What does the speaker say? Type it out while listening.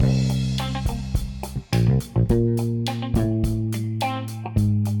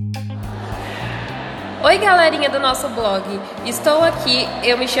Oi, galerinha do nosso blog. Estou aqui,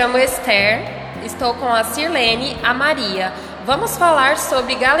 eu me chamo Esther, estou com a Cirlene, a Maria. Vamos falar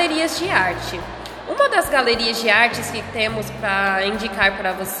sobre galerias de arte. Uma das galerias de artes que temos para indicar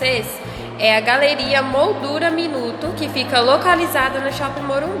para vocês é a Galeria Moldura Minuto, que fica localizada no Shopping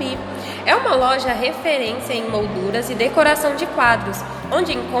Morumbi. É uma loja referência em molduras e decoração de quadros,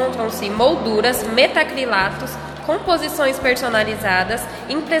 onde encontram-se molduras, metacrilatos, composições personalizadas,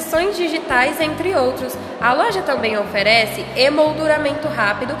 impressões digitais, entre outros. A loja também oferece emolduramento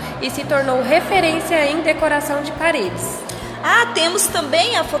rápido e se tornou referência em decoração de paredes. Temos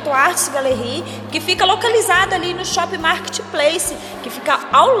também a Photo Arts Galerie, que fica localizada ali no Shopping Marketplace, que fica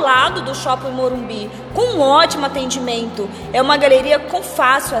ao lado do Shopping Morumbi, com um ótimo atendimento. É uma galeria com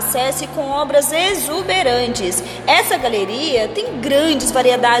fácil acesso e com obras exuberantes. Essa galeria tem grandes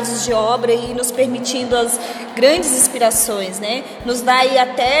variedades de obra e nos permitindo as grandes inspirações, né? Nos dá aí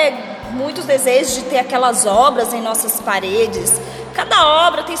até muitos desejos de ter aquelas obras em nossas paredes. Cada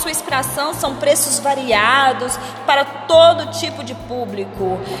obra tem sua inspiração, são preços variados para todo tipo de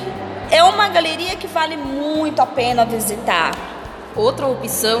público. É uma galeria que vale muito a pena visitar. Outra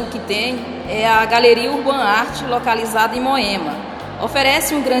opção que tem é a Galeria Urban Art, localizada em Moema.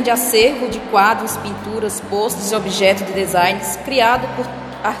 Oferece um grande acervo de quadros, pinturas, posters e objetos de designs criado por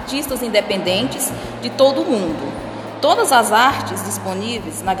artistas independentes de todo o mundo. Todas as artes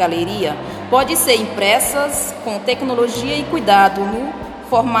disponíveis na galeria podem ser impressas com tecnologia e cuidado no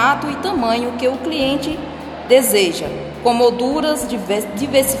formato e tamanho que o cliente deseja, com molduras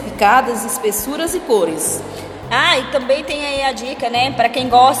diversificadas, espessuras e cores. E também tem aí a dica, né? Para quem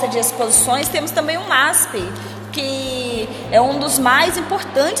gosta de exposições, temos também o MASP, que é um dos mais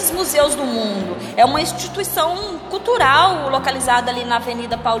importantes museus do mundo. É uma instituição cultural localizada ali na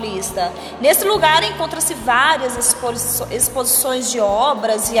Avenida Paulista. Nesse lugar encontra-se várias exposições de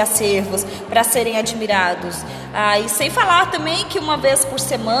obras e acervos para serem admirados. E sem falar também que uma vez por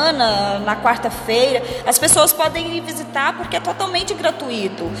semana, na quarta-feira, as pessoas podem ir visitar porque é totalmente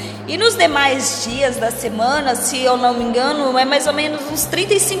gratuito. E nos demais dias da semana, se eu não me engano, é mais ou menos uns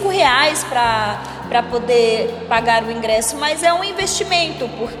R$35 para poder pagar o ingresso, mas é um investimento,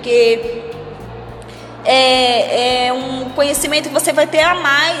 porque é um conhecimento que você vai ter a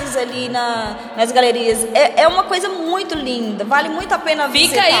mais ali nas galerias. É uma coisa muito linda, vale muito a pena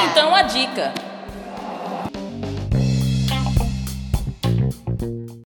visitar. Fica aí então a dica.